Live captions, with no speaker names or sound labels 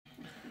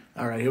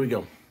All right, here we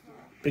go.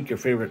 Pick your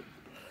favorite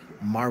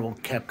Marvel,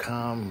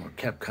 Capcom, or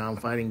Capcom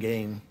fighting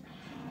game.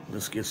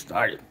 Let's get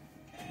started.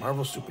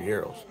 Marvel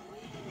superheroes.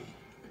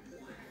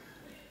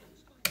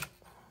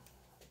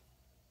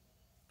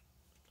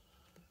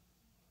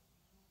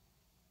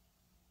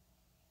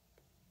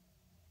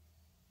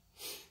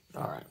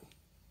 All right.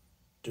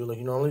 Do like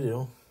you normally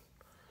do.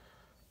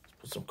 Let's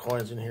put some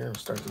coins in here and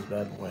start this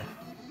bad boy.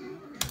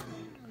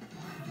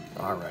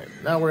 All right.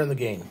 Now we're in the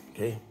game,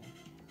 okay?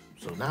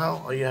 So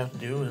now all you have to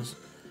do is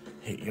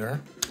hit your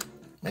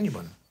menu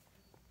button.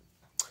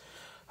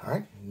 All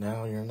right.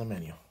 Now you're in the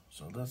menu.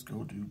 So let's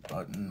go do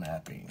button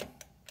mapping.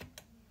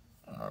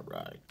 All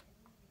right.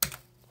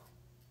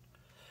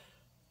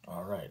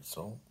 All right.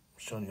 So I'm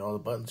showing you all the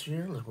buttons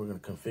here. We're going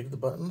to configure the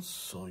buttons.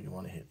 So you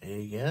want to hit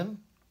A again.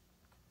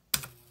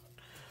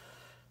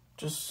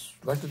 Just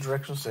like the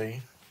directions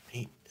say,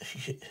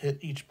 hit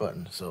each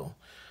button so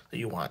that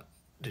you want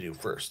to do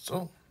first.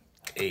 So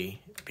A,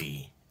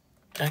 B,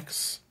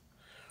 X,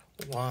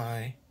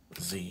 Y,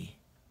 Z,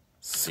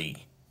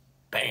 C.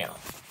 Bam.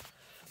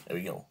 There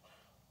we go.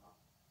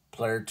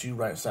 Player 2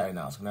 right side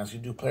now. It's going to ask you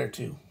to do player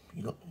 2.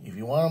 If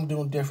you want them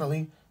doing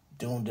differently,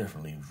 do them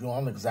differently. If you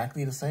want them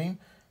exactly the same,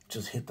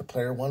 just hit the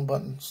player 1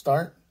 button,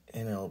 start,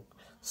 and it'll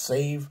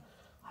save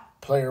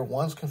player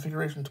 1's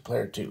configuration to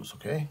player 2's,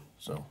 okay?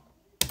 So,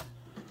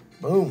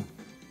 boom.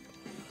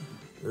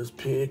 Let's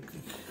pick,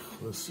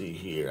 let's see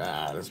here.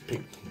 Let's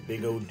pick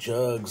big old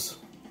Jugs.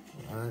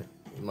 All right,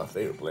 he's my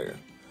favorite player.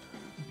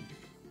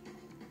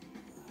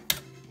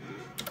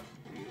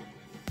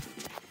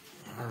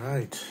 All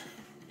right,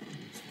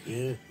 let's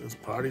get this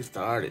party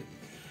started.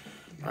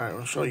 All right, I'm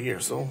gonna show you here.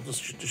 So this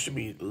should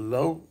be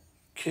low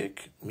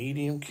kick,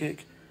 medium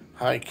kick,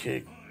 high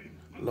kick,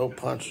 low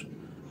punch,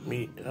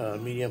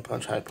 medium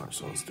punch, high punch.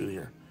 So let's do it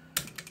here.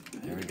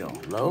 There we go.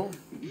 Low,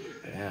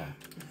 yeah.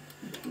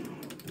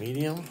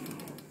 Medium.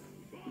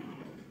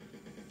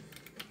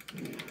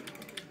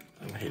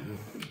 I'm hitting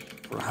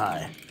for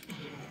high.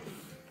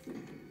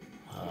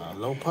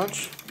 Low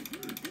punch.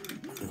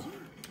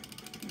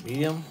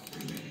 Medium.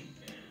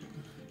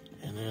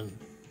 And then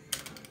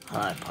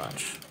high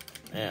punch.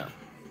 Yeah.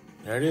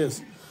 There it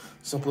is.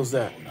 Simple as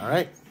that. All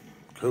right.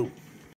 Cool.